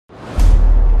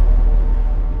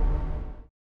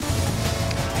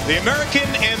The American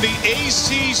and the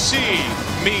ACC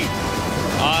meet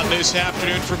on this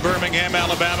afternoon from Birmingham,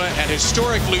 Alabama at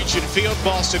historic Legion Field.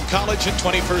 Boston College and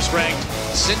 21st ranked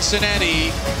Cincinnati.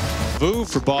 Boo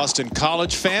for Boston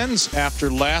College fans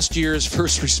after last year's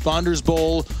First Responders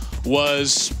Bowl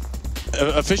was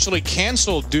officially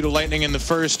canceled due to lightning in the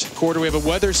first quarter. We have a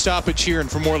weather stoppage here,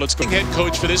 and for more, let's go. Head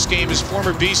coach for this game is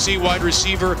former BC wide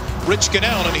receiver Rich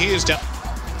Gunnell, and he is down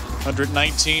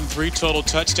 119, 3 total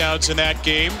touchdowns in that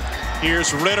game.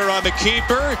 Here's Ridder on the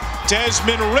keeper.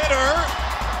 Desmond Ridder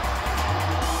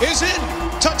is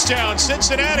in. Touchdown,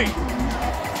 Cincinnati.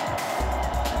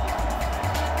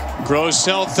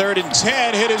 Grosel 3rd and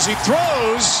 10, hit as he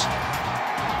throws.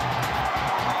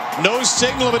 No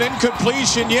signal of an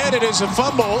incompletion yet. It is a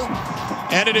fumble,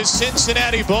 and it is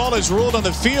Cincinnati ball is ruled on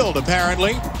the field,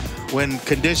 apparently. When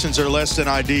conditions are less than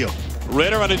ideal.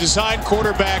 Ridder on a design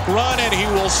quarterback run, and he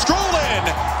will stroll in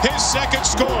his second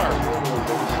score,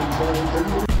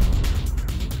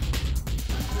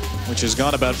 which has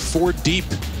gone about 4 deep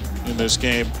in this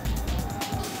game.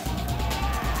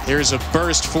 Here's a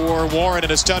burst for Warren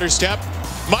and a stutter step.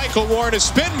 Michael Warren, a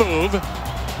spin move.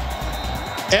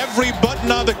 Every button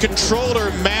on the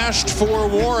controller mashed for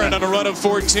Warren on a run of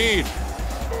 14.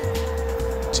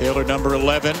 Taylor, number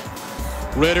 11.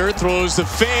 Ridder throws the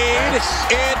fade.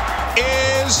 It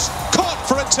is caught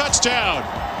for a touchdown.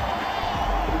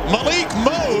 Malik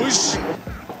Mose.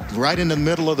 Right in the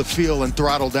middle of the field and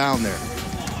throttled down there.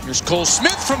 Here's Cole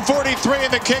Smith from 43,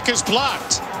 and the kick is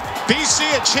blocked. BC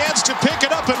a chance to pick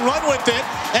it up and run with it,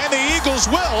 and the Eagles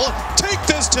will take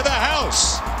this to the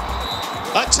house.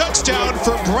 A touchdown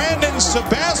for Brandon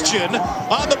Sebastian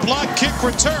on the block kick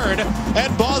return,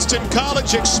 and Boston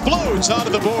College explodes onto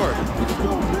the board.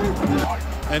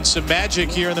 And some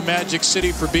magic here in the Magic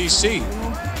City for BC.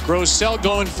 Grosel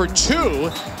going for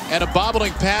 2, and a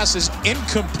bobbling pass is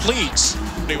incomplete.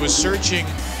 He was searching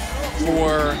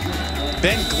for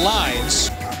Ben Glides.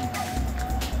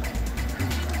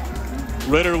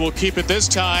 Ridder will keep it this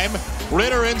time.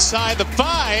 Ridder inside the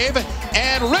 5,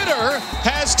 and Ridder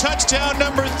has touchdown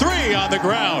number 3 on the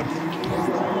ground.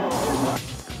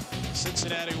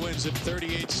 Cincinnati wins at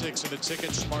 38-6 in the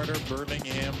Ticket Smarter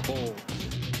Birmingham Bowl.